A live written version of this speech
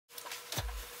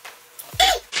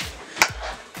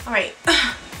Alright,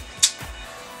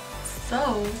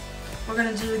 so we're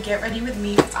gonna do a get ready with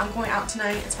me because I'm going out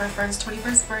tonight. It's my friend's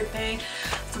 21st birthday,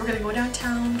 so we're gonna go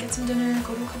downtown, get some dinner,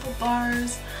 go to a couple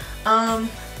bars. I'm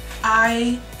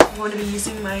going to be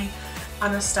using my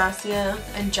Anastasia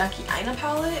and Jackie Aina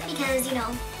palette because, you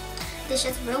know, this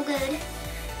shit's real good.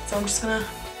 So I'm just gonna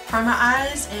prime my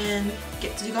eyes and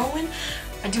get to going.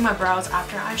 I do my brows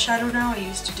after eyeshadow now. I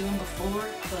used to do them before,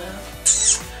 but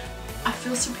I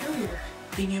feel superior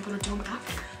being able to do them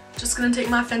after. Just gonna take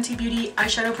my Fenty Beauty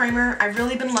eyeshadow primer. I've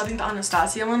really been loving the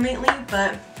Anastasia one lately,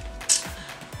 but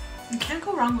you can't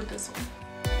go wrong with this one.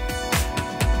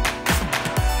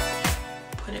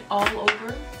 Put it all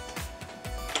over.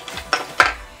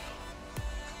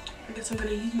 I guess I'm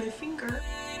gonna use my finger.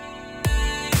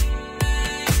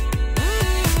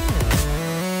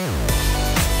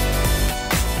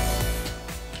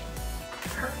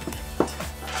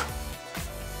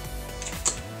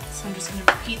 So I'm just going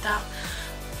to repeat that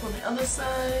for the other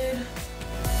side.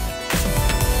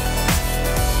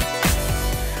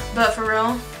 But for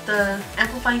real, the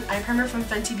Amplifying Eye Primer from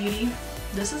Fenty Beauty,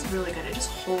 this is really good. It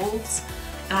just holds,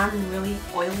 and I'm really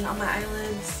oily on my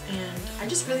eyelids, and I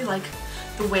just really like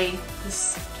the way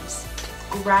this just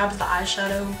grabs the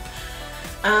eyeshadow.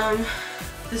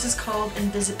 This is called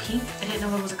Invisi Pink. I didn't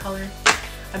know it was a color.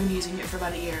 I've been using it for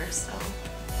about a year, so.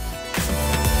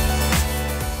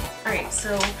 Alright,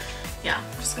 so yeah,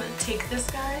 I'm just gonna take this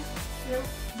guy, you know,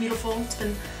 beautiful, it's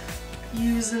been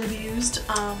used and abused.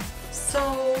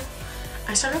 So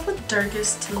I start off with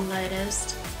darkest to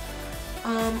lightest.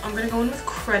 I'm gonna go in with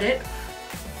Credit.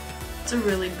 It's a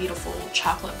really beautiful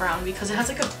chocolate brown because it has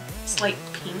like a slight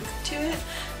pink to it.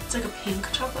 It's like a pink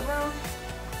chocolate brown.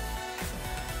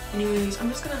 Anyways, I'm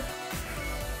just gonna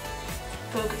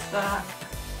focus that.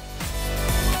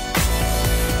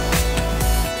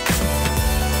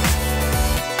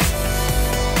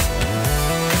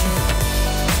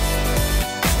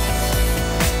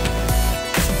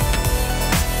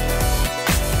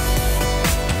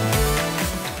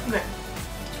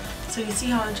 So you see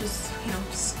how I just, you know,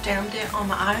 stamped it on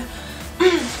my eye?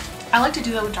 I like to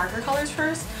do that with darker colors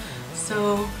first.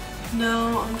 So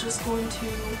now I'm just going to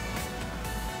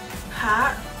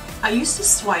pat. I used to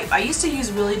swipe. I used to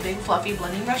use really big fluffy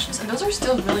blending brushes, and those are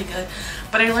still really good.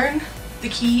 But I learned the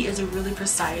key is a really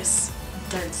precise,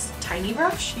 dense, tiny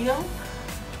brush, you know?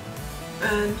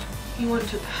 And you want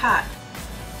to pat,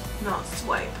 not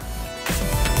swipe.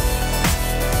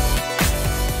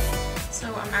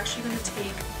 So I'm actually going to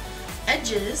take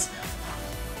edges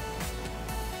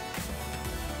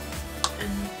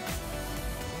and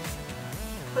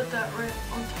put that right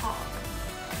on top.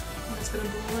 I'm just going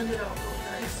to blend it out really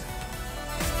nice.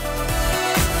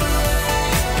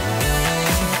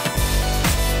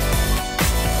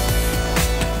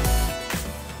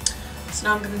 So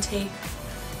now I'm going to take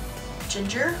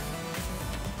Ginger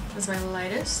as my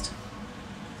lightest.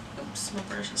 Oops, my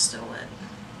brush is still wet.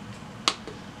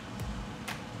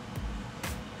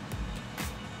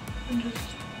 And just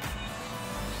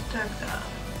stack that.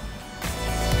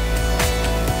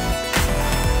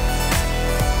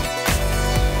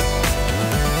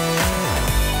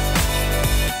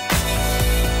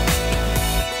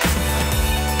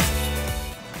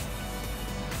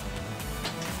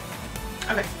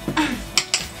 Okay.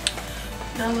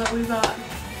 Now that we've got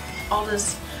all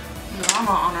this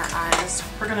drama on our eyes,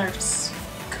 we're gonna just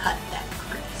cut that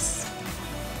crease.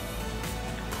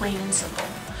 Plain and simple.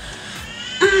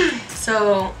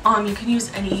 So, you can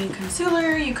use any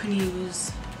concealer, you can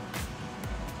use,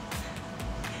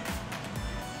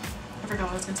 I forgot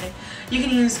what I was gonna say. You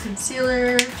can use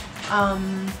concealer,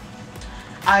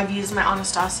 I've used my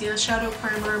Anastasia shadow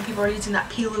primer, people are using that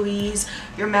P. Louise,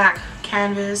 your MAC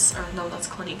Canvas, or no, that's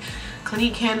Clinique.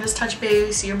 Clinique Canvas Touch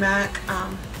Base, your MAC,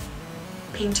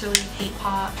 Painterly, Paint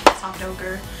Pot, Soft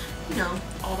Ochre, you know,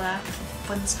 all that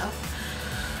fun stuff.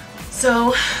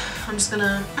 So, I'm just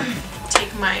gonna take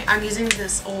I'm using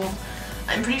this old,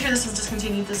 I'm pretty sure this is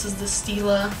discontinued, this is the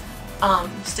Stila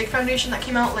stick foundation that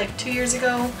came out like 2 years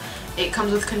ago. It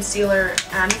comes with concealer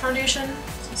and foundation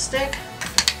stick.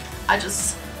 I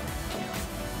just, you know,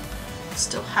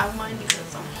 still have mine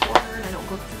because I'm a hoarder and I don't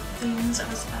go through things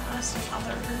as fast as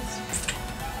others.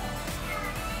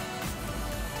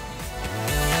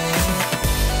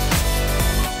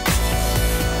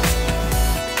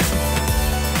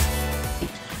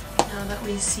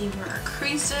 We see where our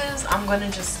crease is. I'm going to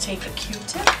just take a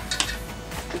Q-tip.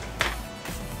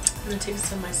 I'm going to take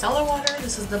some micellar water.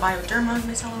 This is the Bioderma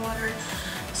micellar water.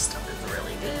 This stuff is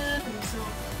really good. And so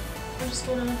I'm just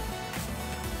going to,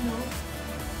 you know,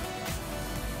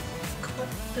 cut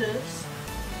this.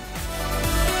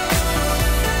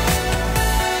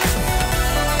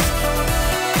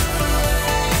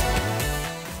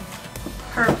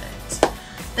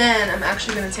 Then I'm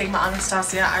actually going to take my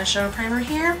Anastasia eyeshadow primer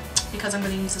here because I'm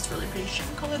going to use this really pretty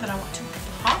shimmer color that I want to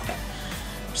pop.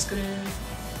 I'm just going to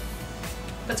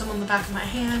put some on the back of my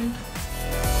hand.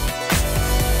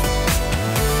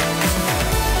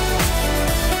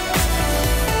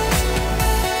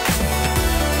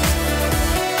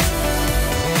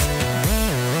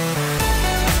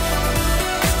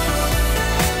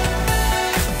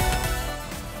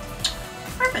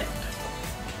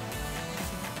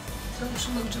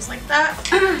 Should look just like that.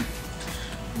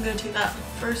 I'm going to take that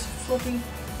first fluffy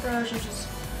brush and just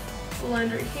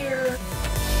blend right here.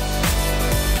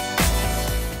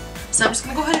 So I'm just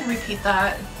going to go ahead and repeat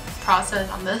that process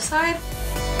on this side.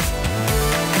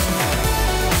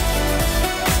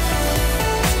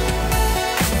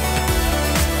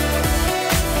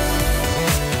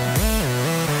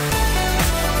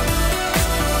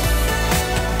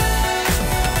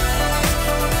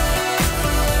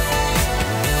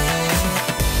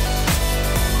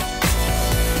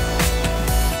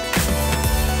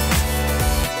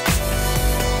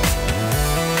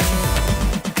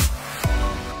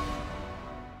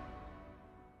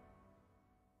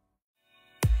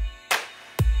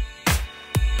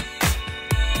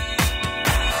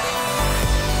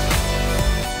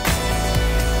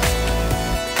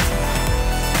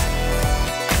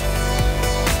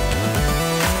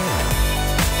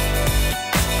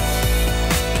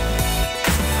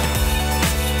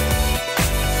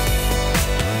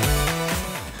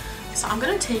 I'm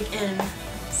gonna take in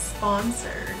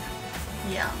Sponsored.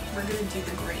 Yeah, we're gonna do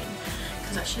the green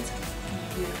because that shit's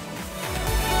beautiful.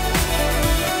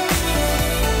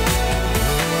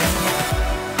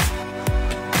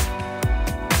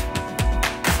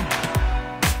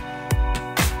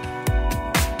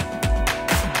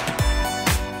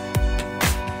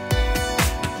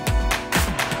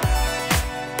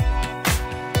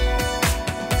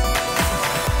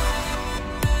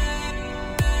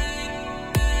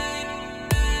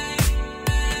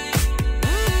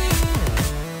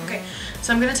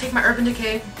 So I'm going to take my Urban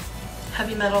Decay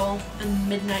Heavy Metal and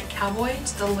Midnight Cowboy.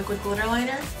 It's the liquid glitter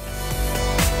liner.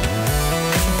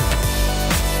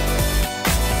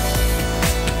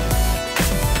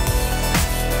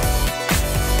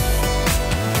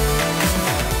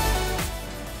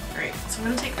 Alright, so I'm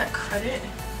going to take that credit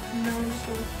and now I'm just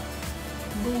going to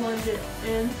blend it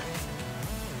in.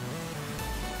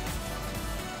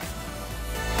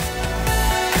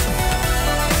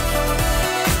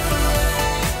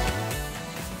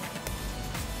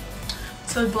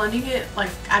 So blending it, like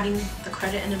adding the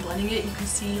credit and then blending it, you can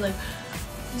see like,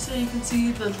 you can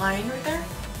see the line right there.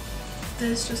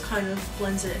 This just kind of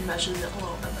blends it and meshes it a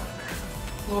little bit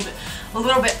better. A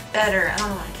little bit better. I don't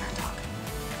know why I can't talk.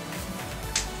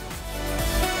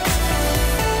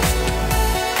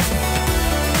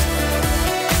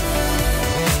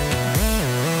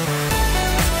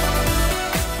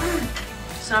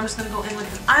 So I'm just gonna go in with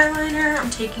an eyeliner. I'm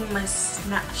taking my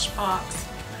Smashbox.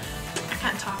 I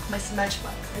can't talk. My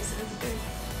Smashbox. I said it's big.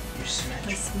 Your Smashbox.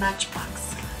 My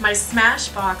Smashbox. My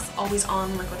Smashbox Always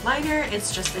On Liquid Liner.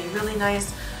 It's just a really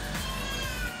nice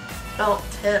felt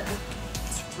tip.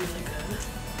 It's really good.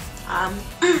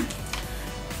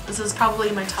 This is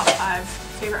probably my top 5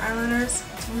 favorite eyeliners.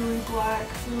 It's really black,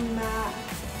 really matte.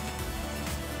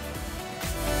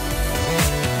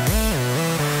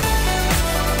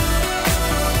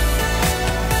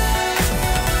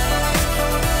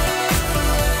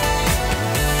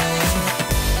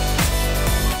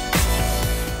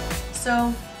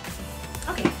 So,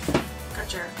 okay,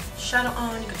 got your shadow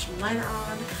on, you got your liner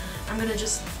on. I'm gonna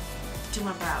just do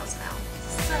my brows now.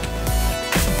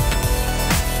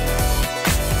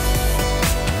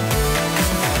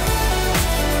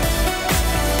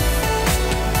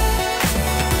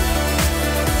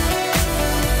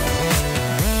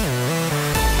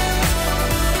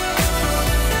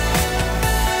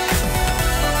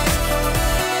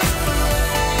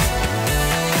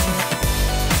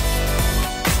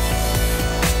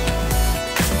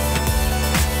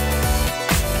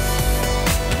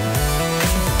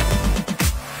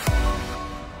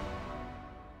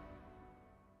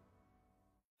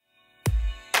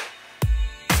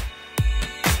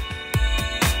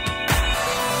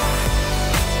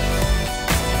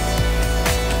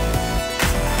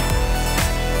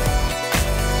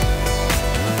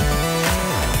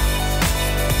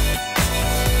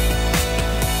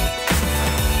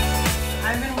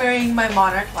 My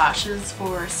Monarch lashes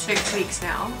for 6 weeks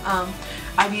now.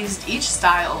 I've used each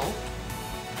style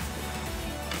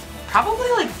probably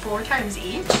like 4 times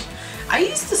each. I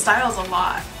use the styles a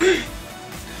lot.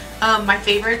 My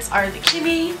favorites are the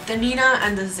Kimmie, the Nina,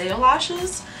 and the Zale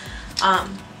lashes.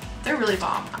 They're really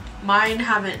bomb. Mine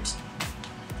haven't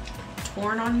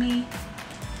torn on me.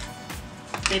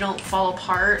 They don't fall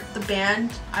apart. The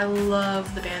band, I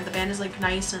love the band. The band is like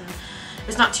nice and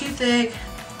it's not too thick,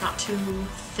 not too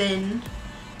thin.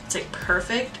 It's like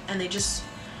perfect, and they just,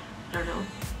 I don't know,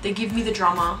 they give me the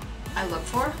drama I look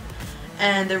for.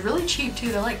 And they're really cheap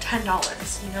too. They're like $10,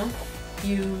 you know?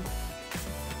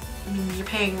 I mean, you're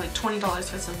paying like $20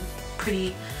 for some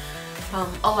pretty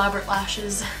elaborate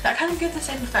lashes that kind of give the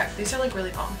same effect. These are like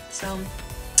really bomb. So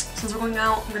since we're going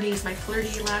out, I'm gonna use my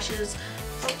flirty lashes.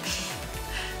 Oh,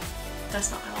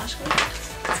 that's not my lash glue.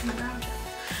 That's my brow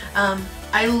gel.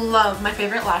 I love, my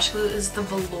favorite lash glue is the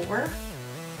Velour.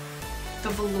 The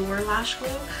Velour lash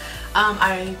glue.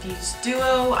 I've used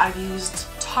Duo. I've used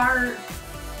Tarte.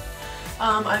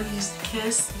 I've used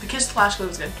Kiss. The Kiss lash glue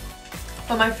is good.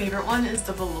 But my favorite one is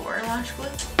the Velour lash glue.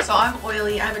 So I'm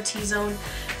oily. I have a T-zone.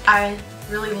 I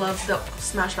really love the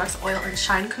Smashbox Oil and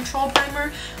Shine Control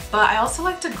Primer, but I also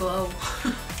like to glow.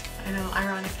 I know,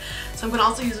 ironic. So I'm going to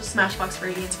also use a Smashbox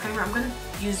Radiance Primer. I'm going to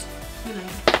use, you know,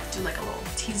 do like a little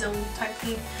T-zone type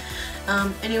thing.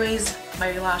 Anyways,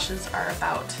 my lashes are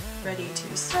about ready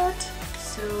to set.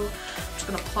 So I'm just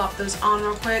going to plop those on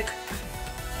real quick.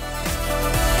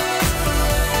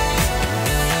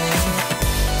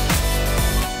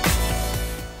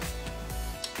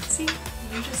 See,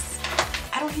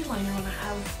 I don't need liner when I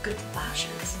have good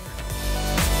lashes.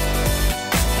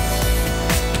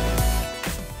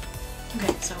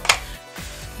 Okay, so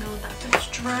I'm gonna let that finish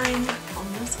drying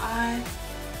on this eye.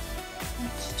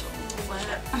 It's still a little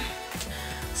wet.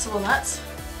 So while that's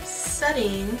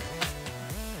setting,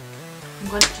 I'm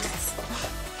going to just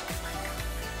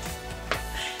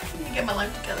I need to get my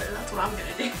life together. That's what I'm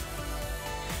gonna do.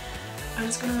 I'm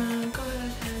just gonna go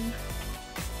ahead and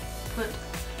put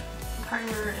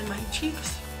primer in my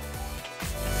cheeks.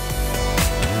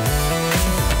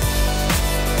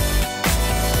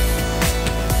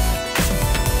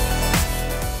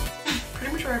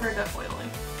 Pretty much wherever I got oily.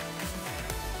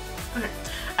 Okay,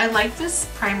 I like this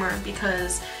primer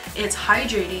because it's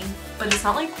hydrating, but it's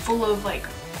not like full of like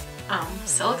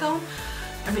silicone.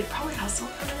 I mean, it probably has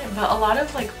silicone in it, but a lot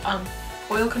of like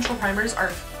oil control primers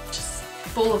are just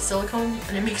full of silicone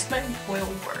and it makes my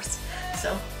oil worse.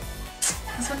 So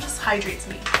this one just hydrates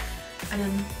me, and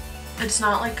then it's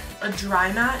not like a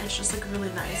dry matte, it's just like really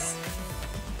nice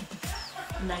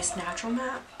natural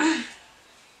matte.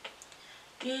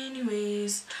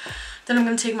 Anyways, then I'm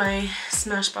gonna take my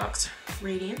Smashbox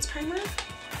Radiance Primer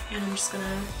and I'm just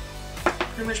gonna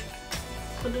pretty much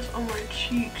put this on my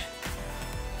cheek.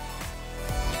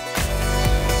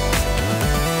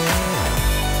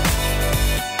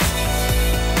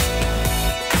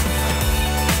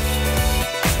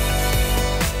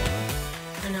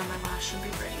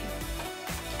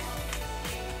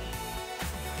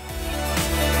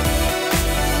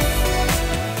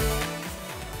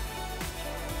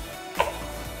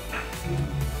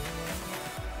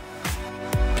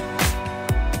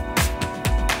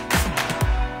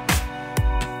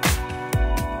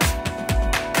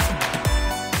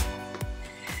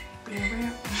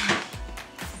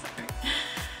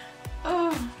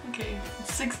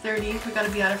 We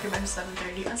gotta be out of here by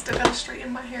 7:30. I still gotta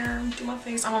straighten my hair, do my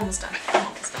face. I'm almost done.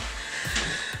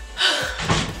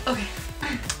 Okay,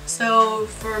 so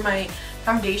for my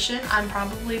foundation, I'm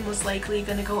probably most likely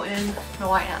gonna go in.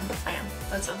 No, I am.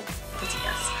 That's a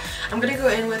yes. I'm gonna go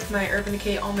in with my Urban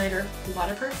Decay All Nighter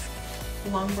Waterproof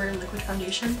Longwear Liquid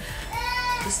Foundation.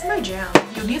 This is my jam.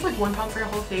 You'll need like 1 pound for your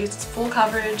whole face. It's full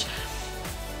coverage,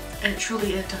 and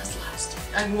truly it does last.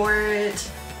 I wore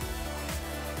it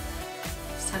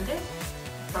Sunday,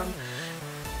 from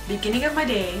beginning of my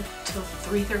day till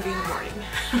 3:30 in the morning.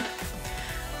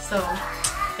 So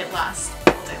it lasts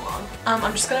all day long.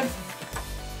 I'm just gonna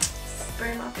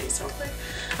spray my face real quick.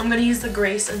 I'm gonna use the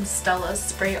Grace and Stella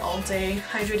Spray All Day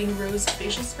Hydrating Rose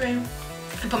Facial Spray.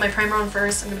 I put my primer on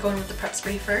first. I'm gonna go in with the prep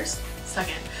spray first.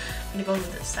 Second, I'm gonna go in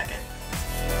with it second.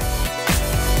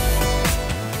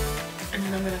 And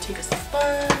then I'm gonna take a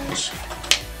sponge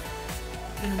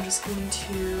and I'm just going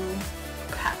to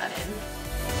pat that in.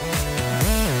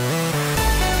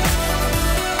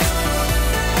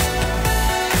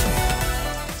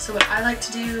 So what I like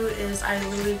to do is I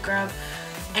literally grab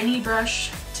any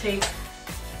brush, take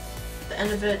the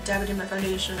end of it, dab it in my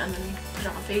foundation, and then put it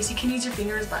on my face. You can use your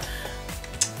fingers, but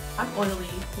I'm oily.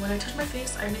 When I touch my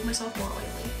face, I make myself more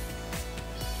oily.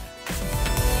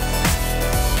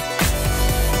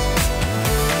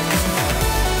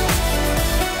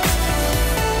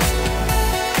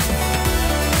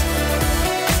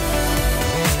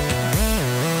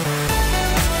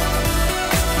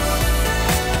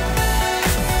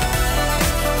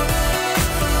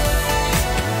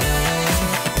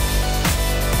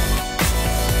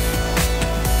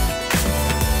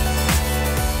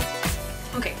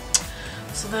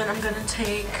 then I'm gonna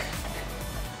take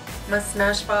my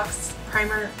Smashbox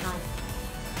primer,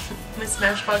 my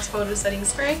Smashbox photo setting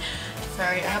spray.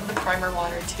 Sorry, I have the primer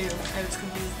water too. I was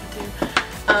confused the two.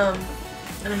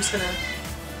 And I'm just gonna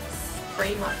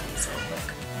spray my face real quick.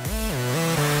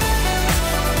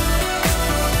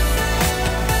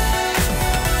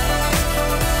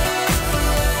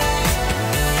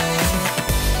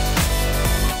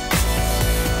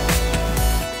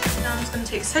 Now I'm just gonna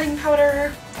take setting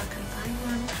powder. If I can find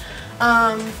one.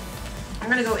 I'm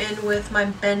gonna go in with my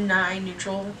Ben Nye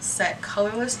Neutral Set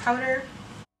Colorless Powder.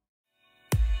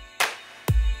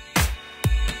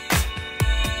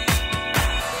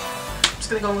 I'm just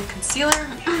gonna go with concealer.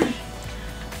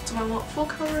 Do I want full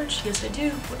coverage? Yes, I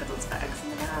do. Look at those bags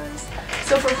in the bags.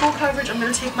 So for full coverage, I'm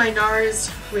gonna take my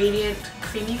NARS Radiant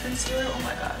Creamy Concealer. Oh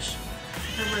my gosh,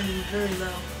 I'm running very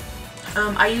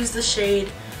low. I use the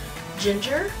shade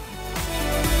Ginger.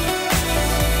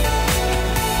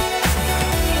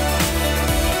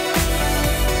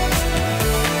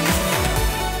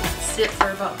 Sit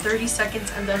for about 30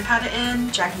 seconds and then pat it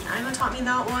in. Jackie Aina taught me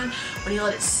that one. When you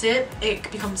let it sit, it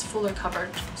becomes fuller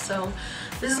coverage. So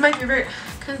this is my favorite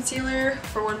concealer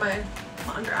for when my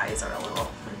under eyes are a little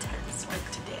intense,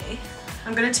 like today.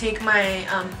 I'm gonna take my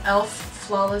e.l.f.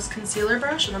 Flawless Concealer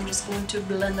brush and I'm just going to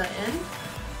blend that in.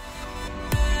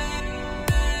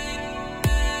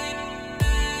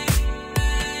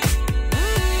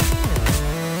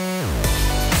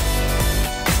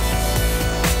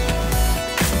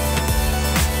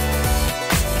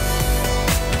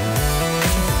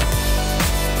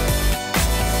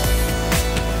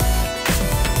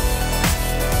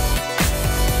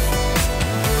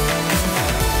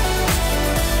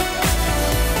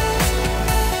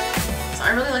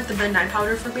 The Ben Nye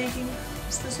powder for baking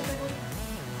specifically.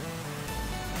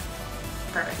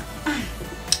 Perfect.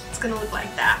 It's gonna look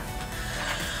like that.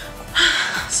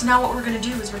 So now what we're gonna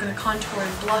do is we're gonna contour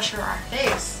and blusher our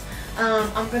face.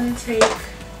 I'm gonna take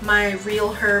my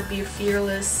Real Her Be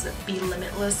Fearless, Be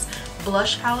Limitless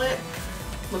blush palette.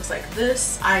 Looks like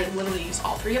this. I literally use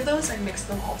all three of those. I mix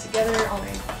them all together on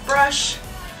a brush.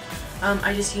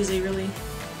 I just use a really,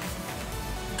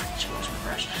 I should wash my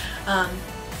brush.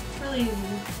 Really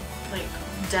like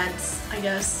dense, I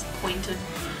guess, pointed.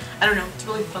 I don't know, it's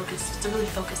really focused. It's a really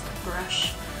focused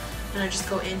brush. And I just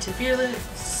go into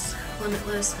Fearless,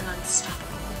 Limitless, and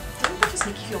Unstoppable. Doesn't that just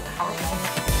make you feel powerful?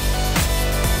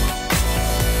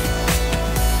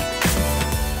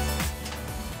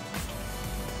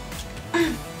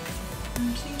 Can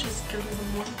you just give me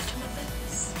some warmth to my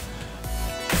face?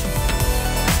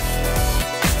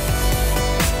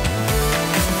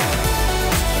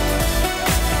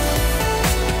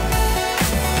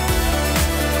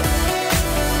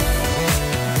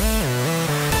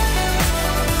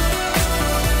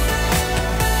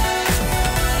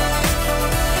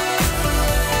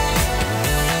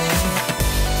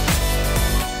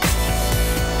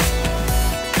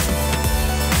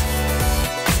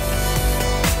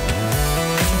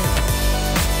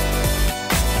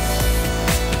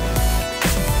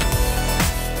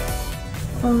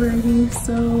 Alrighty,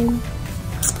 so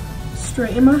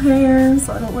straighten my hair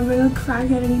so I don't look like a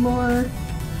crackhead anymore.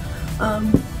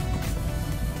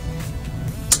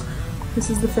 This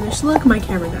is the finished look. My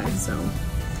camera died, so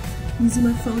I'm using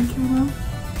my phone camera.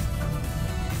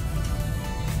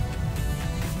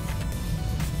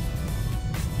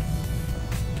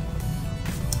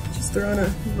 Just throw on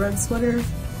a red sweater.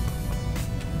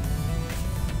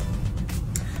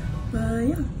 But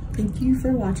yeah, thank you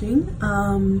for watching.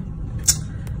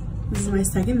 This is my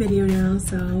second video now,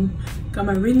 so got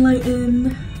my ring light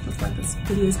in. Looks like this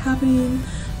video is happening.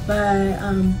 But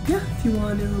yeah, if you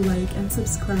want to like and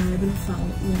subscribe and follow,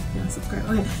 yeah, subscribe.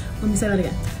 Okay, let me say that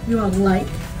again. If you want to like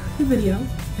the video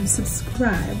and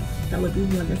subscribe, that would be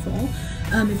wonderful.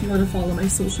 If you want to follow my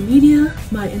social media,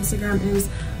 my Instagram is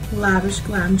Lavish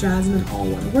Glam Jasmine, all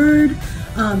one word.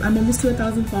 I'm almost to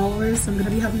 1,000 followers, so I'm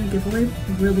gonna be having a giveaway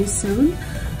really soon.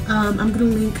 I'm gonna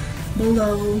link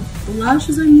below the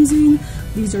lashes I'm using.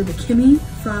 These are the Kimmie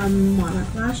from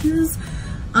Monarch Lashes.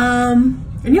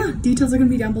 And yeah, details are gonna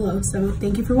be down below. So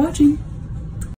thank you for watching.